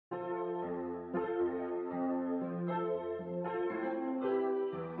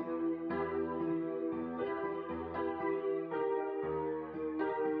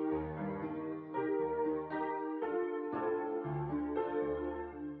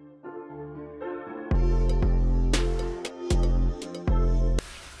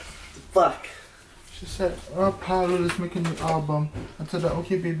fuck? She said, oh, Paulo, let's make a new album. I told her,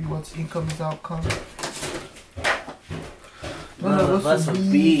 okay, baby, what's income is outcome. None of us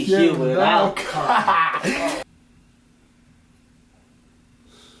would be here without come.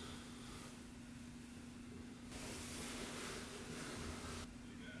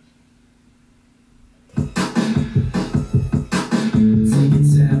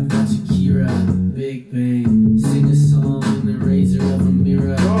 Big Bang, sing a song in the razor of a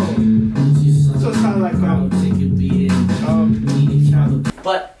mirror. So sound like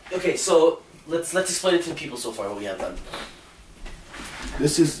But okay, so let's explain it to the people so far what we have done.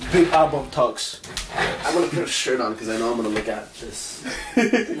 This is big album talks. I'm gonna put a shirt on because I know I'm gonna look at this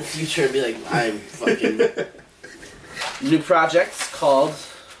in the future and be like, I'm fucking new projects called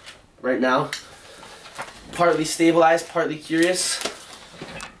right now. Partly Stabilized, Partly Curious.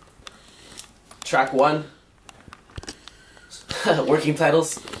 Track 1. Working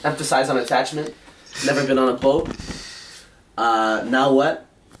titles. Emphasize on attachment. Never Been on a Boat. Now What?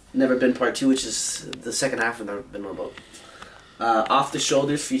 Never Been Part 2, which is the second half of Never Been on a Boat. Off the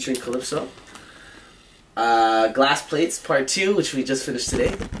Shoulders featuring Calypso. Glass Plates Part 2, which we just finished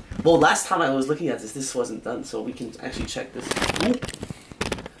today. Well, last time I was looking at this wasn't done, so we can actually check this.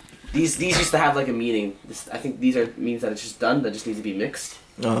 These used to have like a meaning. I think these are means that it's just done, that just needs to be mixed.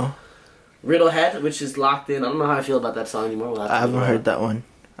 Oh. Riddlehead, which is locked in. I don't know how I feel about that song anymore. I haven't heard that one.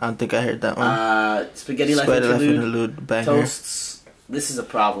 I don't think I heard that one. Spaghetti Life Interlude, Toasts. This is a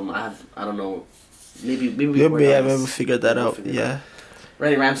problem. I don't know. Maybe we haven't figured that out. Yeah.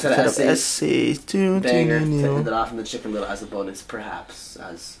 Ready Ram set up essays. Banger. To end it off in the Chicken Little as a bonus, perhaps,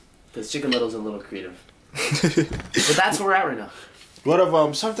 because Chicken Little's a little creative. But that's where we're at right now. What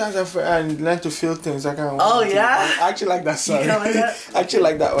of sometimes I learn to feel things. I can't. Oh yeah. I actually like that song. You kinda like that? I actually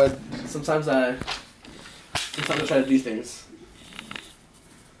like that one. Sometimes I try to do things.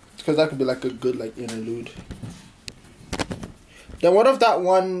 Because that could be like a good like interlude. Then what of that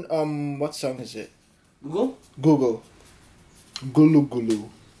one? What song is it? Google. Google. Gulu Gulu.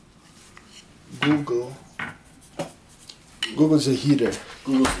 Google. Google's a heater.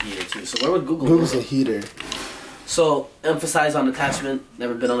 Google's a heater too. So where would Google? Google's a heater. So, emphasize on attachment,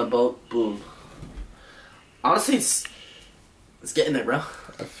 never been on a boat, boom. Honestly, it's getting there, bro.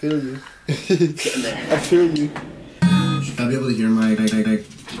 I feel you. It's getting there. I feel you. I'll be able to hear my If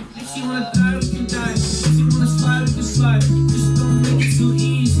you wanna die, we can die. If you wanna slide, we can slide. Just don't make it too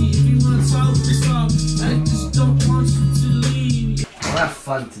easy. If you wanna talk, we can talk. I just don't want you to leave. We'll have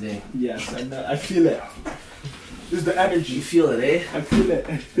fun today. Yes, I feel it. This is the energy. You feel it, eh? I feel it.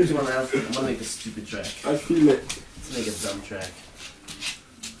 I wanna make a stupid track. I feel it. Let's make a dumb track.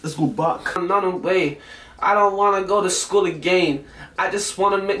 Let's go back. No way. I don't wanna go to school again. I just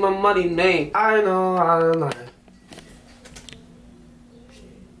wanna make my money, man. I know.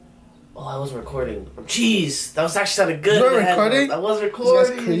 Oh, I wasn't recording. Jeez, that was actually sounded good. You were recording? I was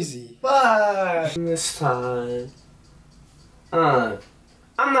recording. That's crazy. But this time, I'm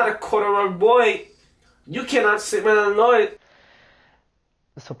not a corduroy boy. You cannot sit me annoyed.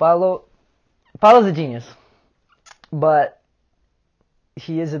 So Paulo's a genius, but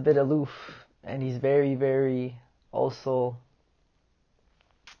he is a bit aloof, and he's very, very also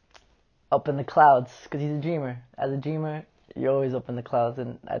up in the clouds because he's a dreamer. As a dreamer, you're always up in the clouds,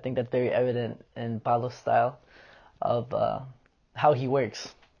 and I think that's very evident in Paulo's style of how he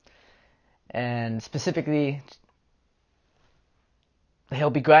works. And specifically,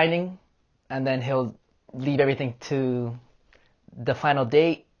 he'll be grinding, and then he'll leave everything to the final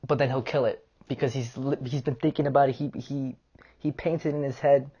date, but then he'll kill it because he's been thinking about it. He paints it in his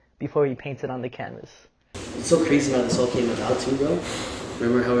head before he paints it on the canvas. It's so crazy how this all came about too, bro.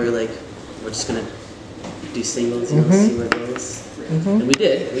 Remember how we were like, we're just gonna do singles, you know, see where it goes. And we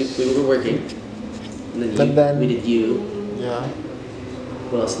did. We were working, and then we did you. Yeah.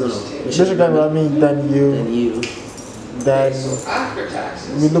 What else? No. Then you. Then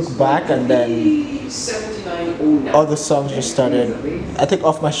we look back, and then all the songs just started. I think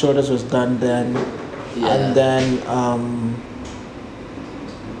Off My Shoulders was done then, and then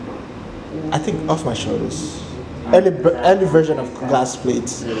I think Off My Shoulders. Early version of Glass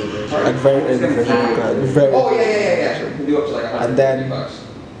Plates. Like very early version of Glass. Very and then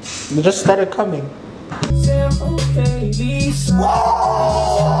they just started coming.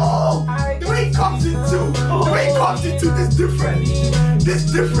 Whoa! The way it comes into, this different.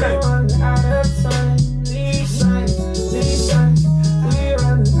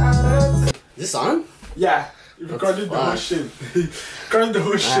 Is this on? Yeah. You recorded the whole shit. Recorded the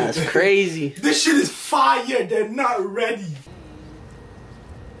whole shit. That's crazy. This shit is fire. They're not ready.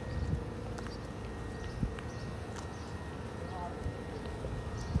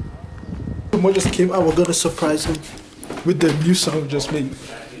 Mo just came out, we're gonna surprise him with the new song we just made.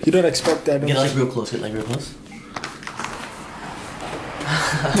 You don't expect that. Get like real close. Get like real close.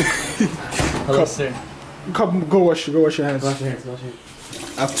 Hello, sir. Come, go wash your hands. Wash your hands. Wash your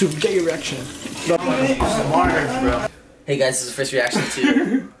hands. I have to get your reaction. Bro. Hey guys, this is the first reaction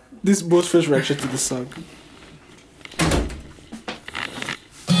to. This is Mo's first reaction to the song.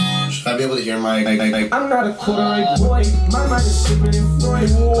 Should I be able to hear my I'm not a quarter boy, my mind is slipping in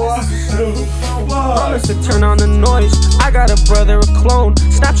Freud. Promise to turn on the noise. I got a brother, a clone.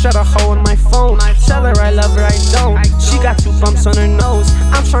 Snapshot a hoe on my phone. Tell her I love her, I don't. She got 2 bumps on her nose.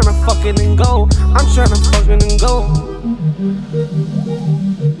 I'm trying to fuck it and go. I'm trying to fuck it and go.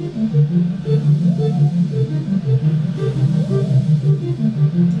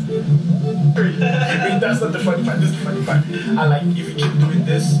 That's not the funny part, this is the funny part. And like, if we keep doing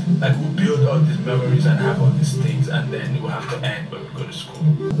this, like we'll build all these memories and have all these things, and then it will have to end when we go to school.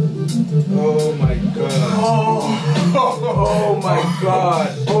 Oh my god. Oh my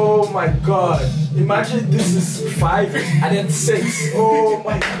god. Oh my god. Imagine this is 5 and then 6. Oh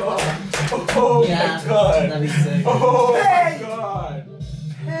my god. Oh my god. That'd be sick. Oh my god.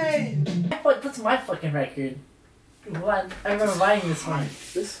 Hey! What's my fucking record? What? I remember buying this one.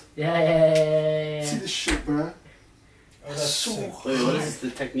 This? Yeah. See this shit, bro. Oh, that's so Wait, what is this? The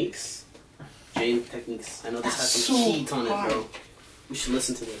techniques? Jane techniques. I know this has some heat on it, bro. We should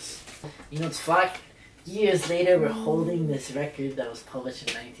listen to this. You know what's fuck? Years later, we're holding this record that was published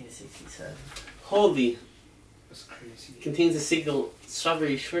in 1967. Holy. That's crazy. Contains a single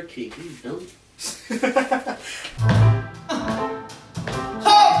strawberry shortcake. You dumb.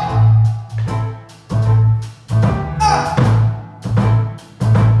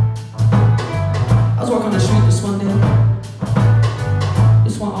 I was walking on the street this one day.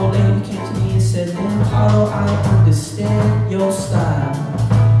 This one old lady came to me and said, "Man, Paulo, I understand your style."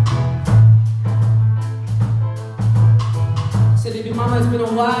 Said, "Baby mama, it's been a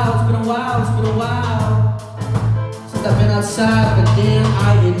while, it's been a while, it's been a while since I've been outside, but damn,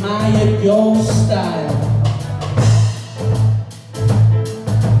 I admire your style."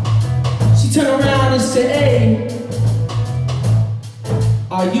 She turned around and said, "Hey,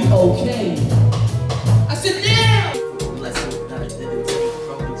 are you okay?" I said, "Yeah." Lesson that I didn't take.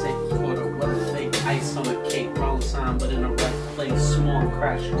 Broken take quarter. What a fake ice on a cake. Wrong time, but in a right place. Small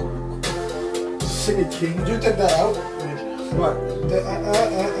crash. Sing it, King. Did you take that out? What?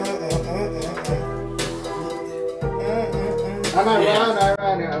 I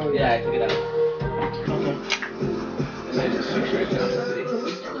ran. Yeah, I took it out.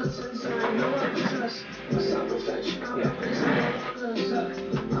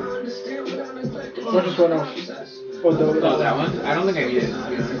 What is going on? Oh, that one? I don't think I need it.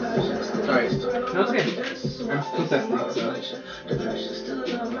 Sorry. No, it's okay. I'm still testing.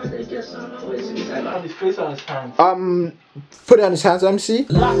 Put it on his hands, MC.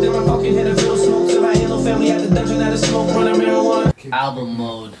 Locked in my fucking head, I feel smoke. So I handle family at the dungeon, at a smoke, running marijuana. Album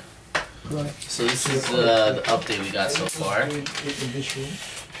mode. So this is the update we got so far.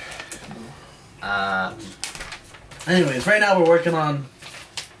 Anyways, right now we're working on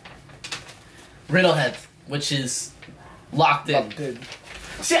Riddlehead, which is locked in.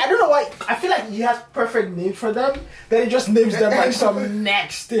 See, I don't know why. I feel like he has perfect names for them. Then he just names them like some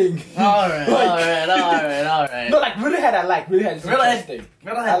next thing. Alright. No, like Riddlehead, I like. Riddlehead is interesting.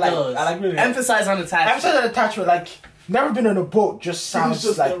 Riddlehead goes. I like Riddlehead. Emphasize on attachment. Emphasize on attachment, like, never been on a boat just sounds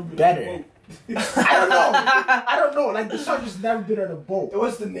just like better. I don't know. Like, the song just never been on a boat. It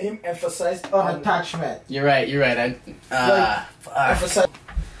was the name emphasized On attachment. You're right. Emphasize.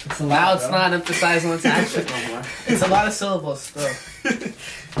 Now it's not emphasized on attachment no more. It's a lot of syllables still.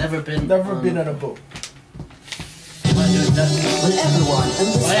 Never been on a boat. Will everyone in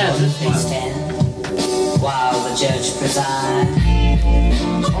the school stand while the judge presides?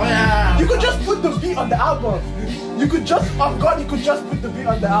 Oh yeah. You could just put the beat on the album. You could just, oh God, you could just put the beat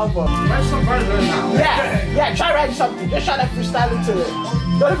on the album. Write some verse right now. Yeah, try writing something. Just try like freestyle into it.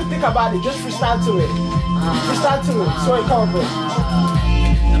 Don't even think about it, just freestyle to it. Freestyle to it, so it comes with.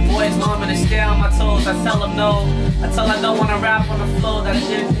 Boys want me to stay on my toes, I tell them no. I tell I don't wanna rap on the flow that I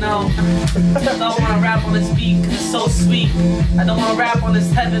didn't know. I don't wanna rap on this beat cause it's so sweet. I don't wanna rap on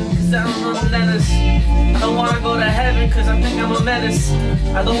this heaven cause I don't know the letters. I don't wanna go to heaven cause I think I'm a menace.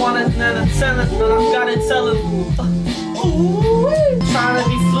 I don't wanna tell it, but I've gotta tell it. Trying to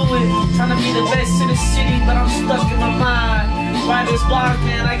be fluid, trying to be the best in the city, but I'm stuck in my mind. Writers this block,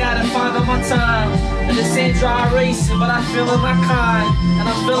 man, I gotta find on my time. And this ain't dry racing, but I feel in my kind. And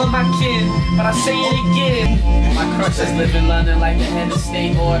I'm feeling my kin, but I say it again. My crushes live in London like the head of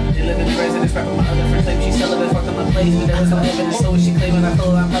state, or they live in the residence right with my other friend claim she celibate, fucked up my place, but there was no evidence, so she claiming I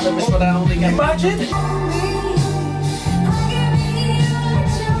feel I'm relevant, but I only got budget.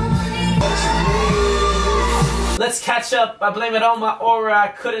 Let's catch up, I blame it on my aura. I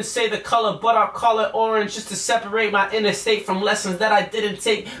couldn't say the color, but I'll call it orange just to separate my inner state from lessons that I didn't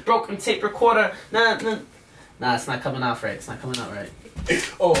take. Broken tape recorder, nah, it's not coming out right. It's not coming out right.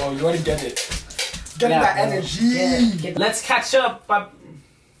 Oh, you already get it. Get that energy. Let's catch up, I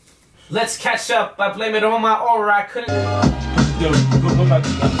blame it on my aura. I couldn't. Go back to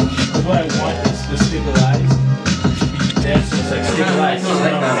that. What I want is to stabilize. There's just like stabilize.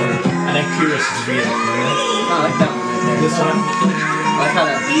 And then curious is real. I like that one right there. This one? I like how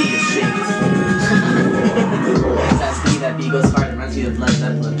that B is shaped. That B goes hard. It reminds me of Led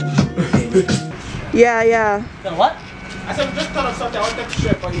Zeppelin. Yeah. Then what? I said, just thought of something I wanted to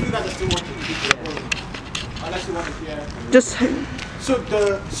share, but you guys are still working. Unless you want to hear. Just. So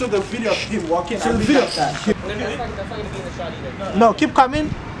the video of him walking. So the video. That's not going to be in the shot either. No, keep coming.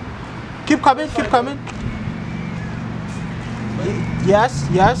 Keep coming. Yes.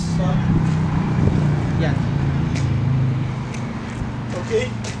 Yeah. Okay.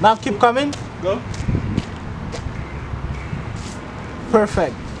 Now keep coming. Go.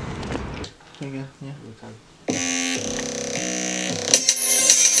 Perfect. Yeah.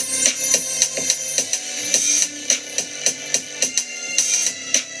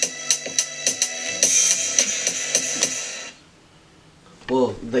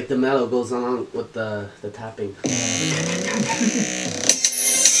 Well, like the mellow goes along with the tapping.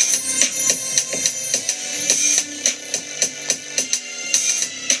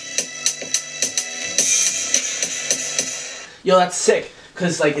 Yo, that's sick,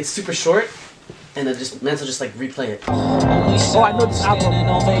 cause like it's super short, and it just Mance will just like replay it. Oh, I know this album.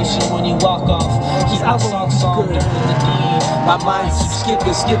 Innovation when you walk off. Keep our songs on during the deed. My mind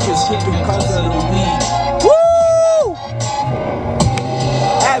keeps skipping cause of the weed. Woo!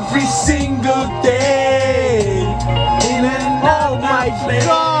 Every single day, in and out my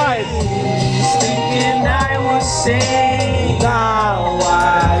God. Thinking I was saying Now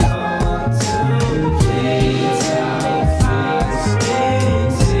I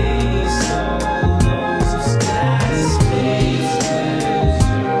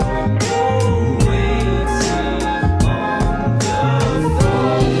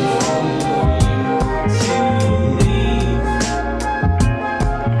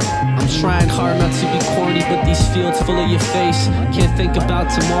Trying hard not to be corny, but these fields full of your face. Can't think about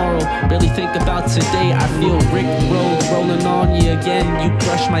tomorrow, barely think about today. I feel Rick Road rolling on you again. You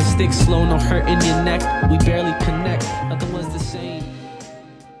brush my stick slow, no hurt in your neck. We barely connect, nothing was the same.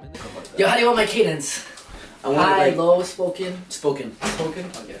 Yo, how do you want my cadence? I want high, like, low, spoken? Spoken. Okay.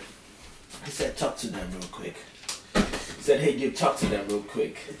 I said, talk to them real quick. He said, hey, you talk to them real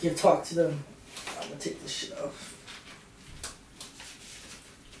quick. Talk to them. I'm gonna take this shit off.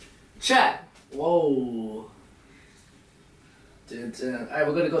 Chat. Whoa. Dude, alright,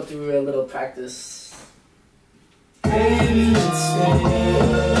 we're gonna go through a little practice. Baby,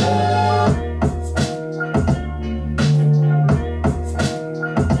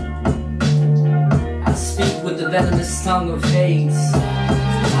 I speak with the venomous tongue of haze. I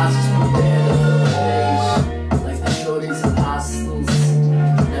just put the head up on the page. Like the shorties and hostels.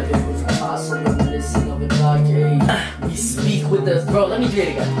 Never was impossible, reminiscent of a dark age. We speak with the... Bro, let me do it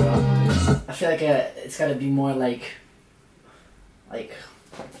again, bro. I feel like it's gotta be more like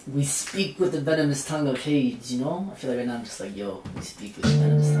we speak with the venomous tongue of hate, you know? I feel like right now I'm just like, yo, we speak with the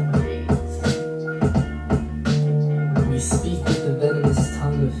venomous tongue of hate. We speak with the venomous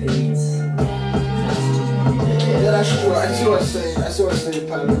tongue of hate. Yeah, that's true. I see what I'm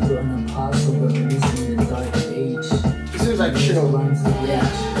saying. An impossible reminiscent in the dark age. It seems like chill. Yeah.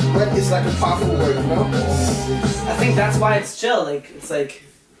 But it's like a powerful word, you know? I think that's why it's chill. Like it's like,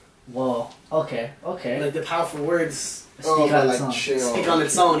 whoa, okay. like the powerful words Speak on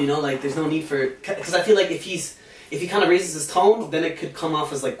its own. You know, like there's no need for. Because I feel like if he kind of raises his tone, then it could come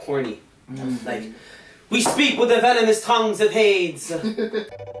off as like corny. Like we speak with the venomous tongues of Hades. People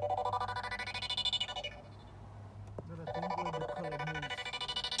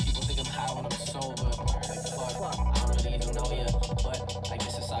think I'm high when I'm sober. Like fuck, I don't really even know ya, but I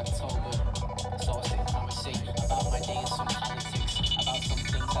guess it's October. So I stay conversation about my day and some politics, about some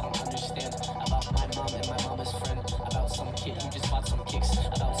things I don't understand, about my mom and my mama's friend, about some kid who just bought some kicks,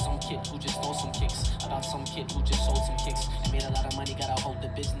 about some kid who just stole some kicks, about some kid who just sold some kicks and made a lot of money, gotta hold the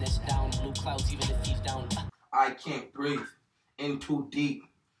business down. Blue clouds even if he's down. I can't breathe. in too deep.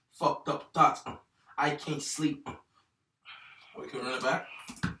 Fucked up thoughts. I can't sleep. We can run it back.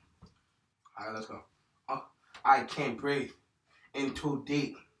 Alright, let's go. I can't breathe. In too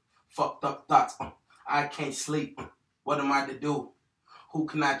deep. Fucked up thoughts. I can't sleep. What am I to do? Who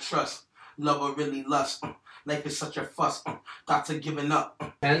can I trust? Love or really lust? Life is such a fuss. Thoughts are giving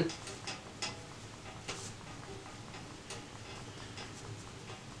up. And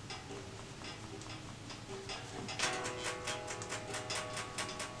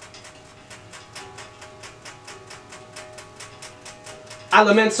I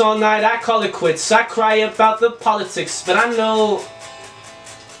lament all night, I call it quits. I cry about the politics, but I know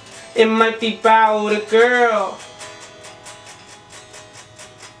it might be about a girl.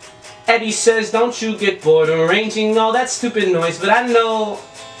 Eddie says, don't you get bored arranging all that stupid noise, but I know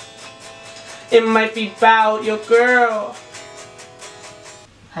it might be about your girl.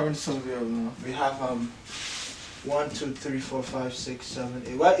 How many songs we have now? We have 1, 2, 3, 4, 5, 6, 7,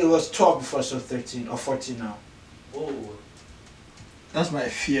 8. Well, it was 12 before, so 13 or 14 now. whoa. That's my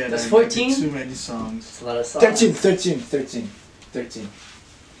fear. That's that 14? too many songs. It's a lot of songs. 13.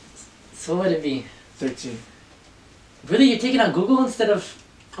 So what would it be? 13. Really? You're taking out Google instead of...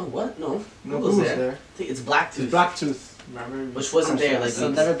 Oh, what? No. No, Google's there. I think it's Blacktooth. It's Blacktooth. Remember? Which wasn't there. Like, So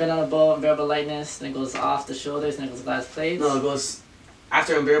never been on a boat, unbearable lightness, then it goes off the shoulders, then it goes glass plates. no, it goes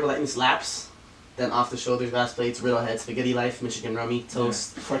after Unbearable Lightning's Laps, then Off the Shoulders, Glass Plates, Riddlehead, Spaghetti Life, Michigan Rummy,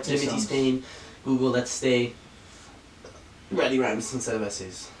 Toast, 14 Jimmy songs. T's Pain, Google, Let's Stay, Ready Rhymes instead of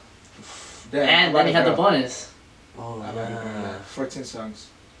essays. And then you had the bonus. Oh, yeah. 14 songs.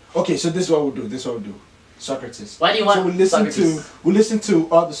 Okay, so this is what we'll do. Socrates. Why do you want So Socrates? we listen to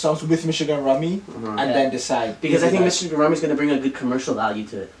all the songs with Michigan Rummy and then decide. Because I think Michigan Rummy's going to bring a good commercial value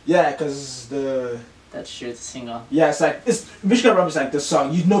to it. Yeah, because That's true, it's a single. Yeah, it's Michigan Rummy is like the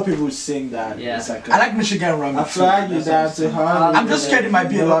song. You know people who sing that. Yeah. It's like I like Michigan Rummy. I fly you down to Hollywood. I'm just scared it might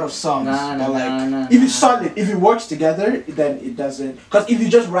be a lot of songs. If it's solid, if it works together, then it doesn't. Because if you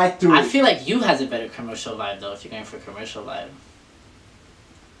just write through I feel like You has a better commercial vibe though, if you're going for a commercial vibe.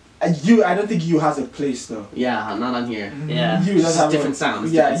 I don't think You has a place though. Yeah, not on here. Yeah. You doesn't have different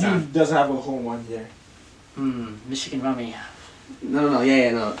sounds. Yeah, different You sound. doesn't have a home one here. Michigan Rummy. No.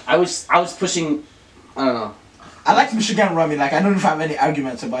 I was pushing, I don't know. I like Michigan Rummy. Like, I don't have any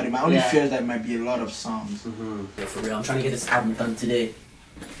arguments about it. My only Yeah. fear is that it might be a lot of songs. Yeah, for real. I'm trying to get this album done today.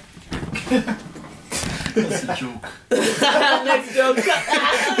 That's a joke. Next joke.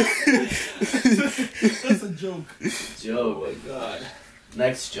 That's a joke. Joke. Oh my god.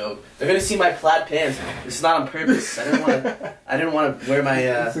 Next joke. They're gonna see my plaid pants. It's not on purpose. I didn't want to wear my.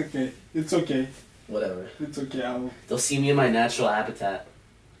 It's okay. It's okay. Whatever. It's okay. They'll see me in my natural habitat.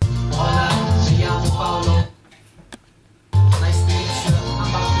 Hola, me llamo Paulo. Nice to meet you.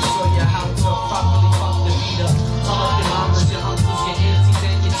 I'm about to show you how to properly fuck the beat up. Call up your mamas, your uncles, your aunties,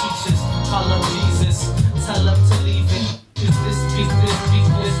 and your teachers. Call up Jesus. Tell them to leave it. This,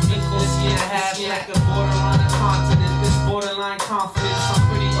 yeah, half like a border on the continent. This borderline confidence. I'm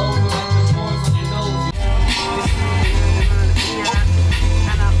pretty over like the boards on your nose.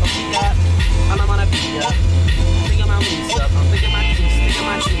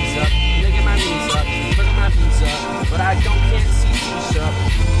 But I can't see C-sharp.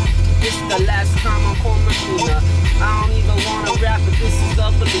 This the last time I'm calling Luna. I don't even wanna rap, but this is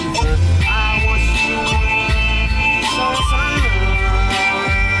the believer. I want you so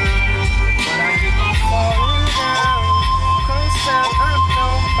but I keep on falling down. 'Cause I'm no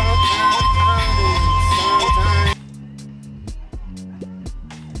sometimes.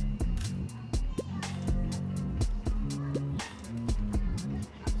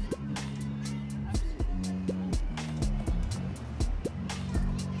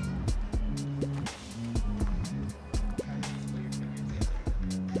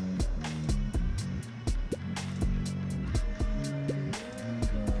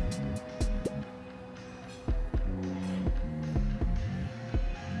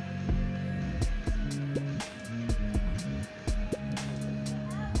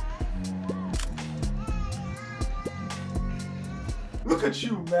 Look at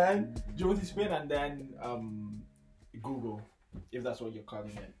you, man. Jody Spin and then Google, if that's what you're calling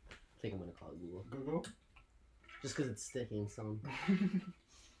it. I think I'm gonna call it Google. Google? Just because it's sticking, so.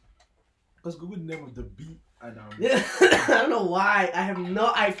 Because Google the name of the beat and Yeah, I don't know why. I have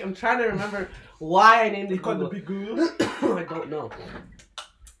no. I'm trying to remember why I named it called the Google. beat Google. I don't know.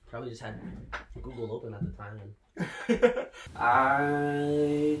 Probably just had Google open at the time.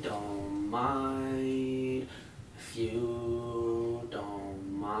 I don't mind if you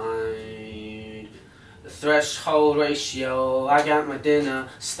don't mind. threshold ratio. I got my dinner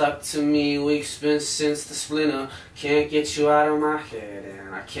stuck to me, weeks spent since the splinter. Can't get you out of my head,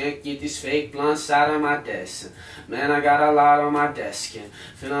 and I can't get these fake blunts out of my desk. And man, I got a lot on my desk, and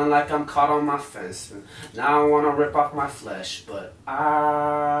feeling like I'm caught on my fence. And now I wanna rip off my flesh, but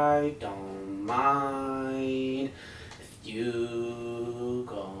I don't mind if you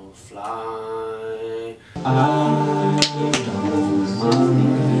go fly. I don't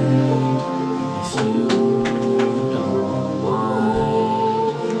mind.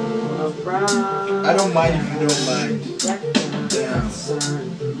 I don't mind if you don't mind. Damn.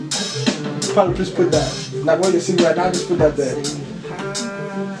 Paulo, please put that. Like what you're singing right now, just put that there.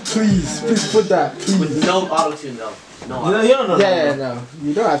 Please put that. Please. With no auto-tune though. No. No.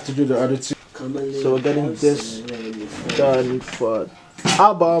 You don't have to do the other two. So we're getting this done for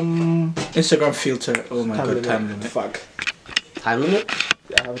album. Instagram filter. Oh my god, time limit. Fuck. Time limit?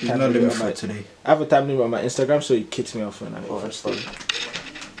 Yeah, I have a time limit for today. I have a time limit on my Instagram, so it kicks me off when I first start.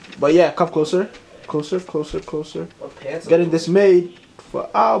 But yeah, come closer. Closer. Getting this made for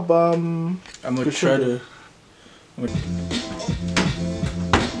album. I'm gonna try to.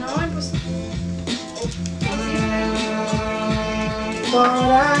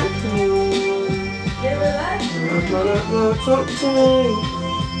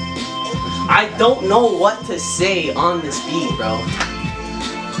 I don't know what to say on this beat, bro.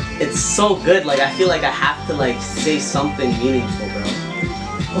 It's so good, like I feel like I have to like say something meaningful, bro.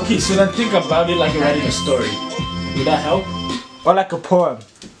 Okay, so then think about it like you're writing a story. Would that help? Or like a poem.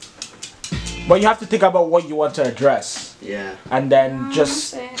 But you have to think about what you want to address. Yeah. And then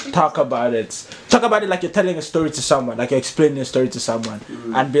just talk about it. Talk about it like you're telling a story to someone, like you're explaining a story to someone.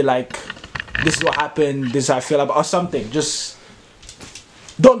 And be like, this is what happened, this is how I feel about, or something. Just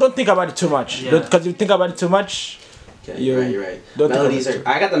don't think about it too much. Because if you think about it too much, you're right. Melodies are.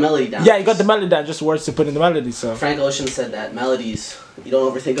 I got the melody down. Yeah, you got the melody down. Just words to put in the melody. So Frank Ocean said that melodies. You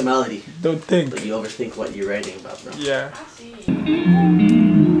don't overthink a melody. Don't think. But you overthink what you're writing about, bro. Yeah.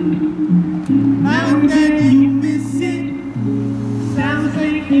 How can you miss it? Sounds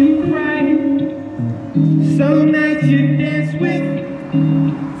like you cry. Some nights you dance with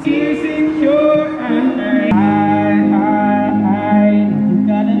tears in your eyes. You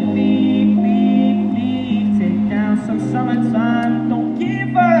gotta leave. Take down some summertime. Don't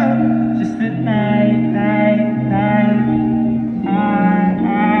give up. Just a night.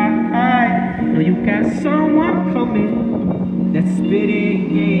 Know you got someone coming that's spitting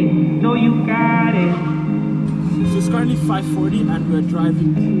game. Know you got it. So it's currently 5:40 and we're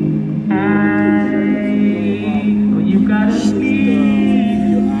driving. Know you gotta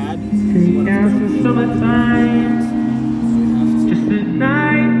leave. Take down some summertime. Just a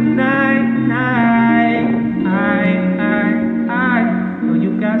night. Know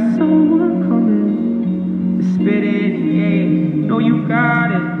you got someone coming to spit it, yeah. Know you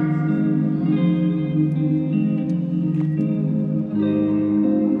got it.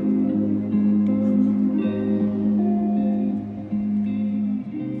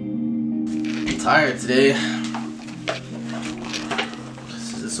 I'm tired today. This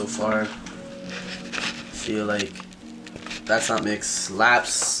is it so far. Feel like that's not mixed.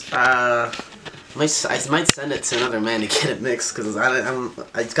 Laps. I might send it to another man to get it mixed because I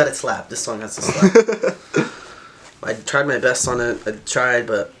got it slapped. This song has to slap. I tried my best on it. I tried,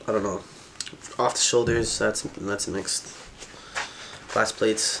 but I don't know. Off the shoulders. That's mixed. Glass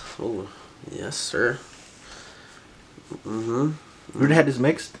plates. Oh, yes, sir. Riddlehead is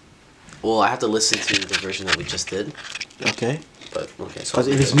mixed. Well, I have to listen to the version that we just did. Okay. But okay. So because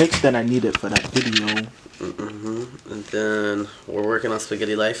if it's mixed, then I need it for that video. And then we're working on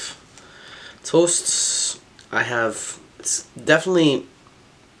Spaghetti Life. Toasts. It's definitely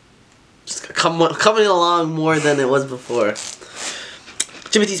coming along more than it was before.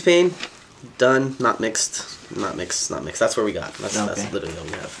 Jimmy T's Pain, done, not mixed. That's where we got. That's literally all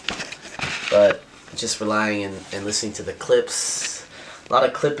we have. But just relying and listening to the clips. A lot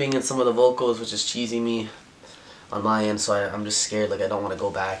of clipping in some of the vocals, which is cheesing me on my end, so I'm just scared, like I don't want to go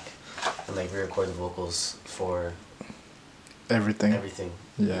back and like re-record the vocals for everything. Yeah.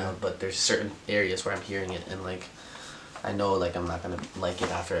 You know? But there's certain areas where I'm hearing it and like I know like I'm not gonna like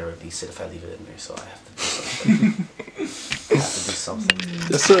it after I release it if I leave it in there, so I have to do something.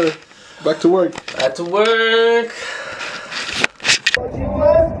 Yes, sir. Back to work. Back to work. You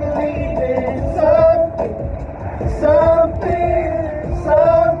must believe in something.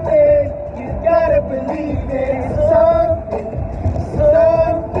 You gotta believe in something.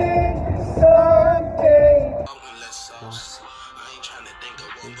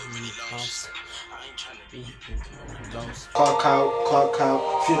 clock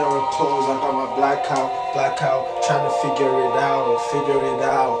out, funeral clothes, I got my black out, trying to figure it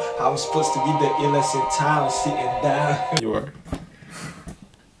out. I'm supposed to be the illest in town, sitting down. You are.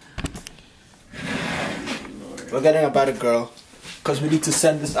 We're getting about a girl, because we need to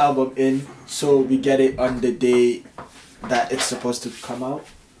send this album in so we get it on the day that it's supposed to come out.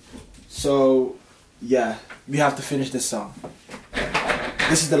 So, yeah, we have to finish this song.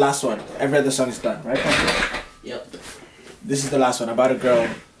 This is the last one. Every other song is done, right? Yep. This is the last one, About a Girl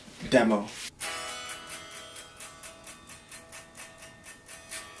demo.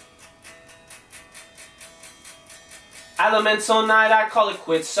 Elemental night, I call it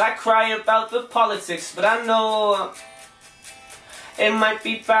quits. I cry about the politics, but I know it might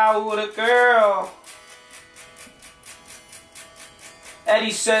be about a girl.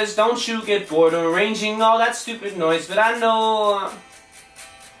 Eddie says, don't you get bored arranging all that stupid noise, but I know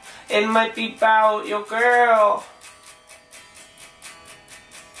it might be about your girl.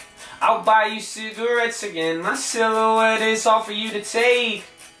 I'll buy you cigarettes again. My silhouette is all for you to take.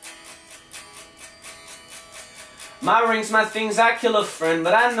 My rings, my things, I kill a friend,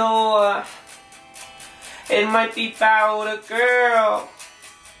 but I know it might be about a girl.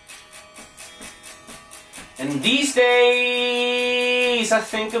 And these days I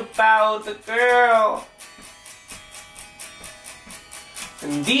think about the girl.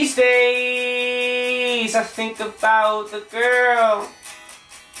 And these days I think about the girl.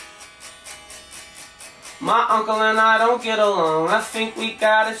 My uncle and I don't get along. I think we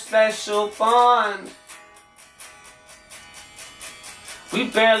got a special bond. We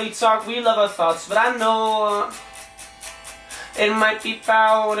barely talk, we love our thoughts, but I know it might be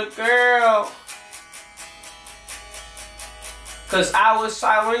about a girl. Cause I was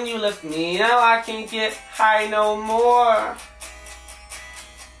high when you left me, now I can't get high no more.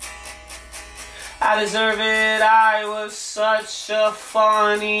 I deserve it, I was such a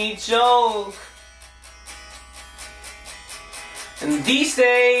funny joke. And these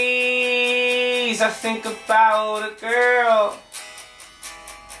days I think about a girl.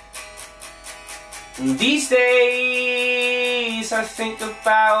 And these days I think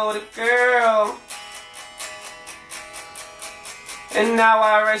about a girl. And now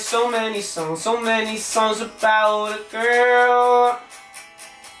I write so many songs about a girl.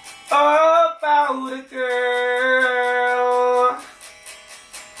 Oh, about a girl.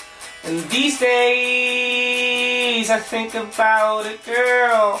 And these days I think about a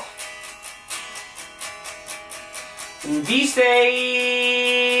girl. And these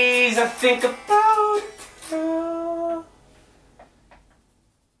days I think about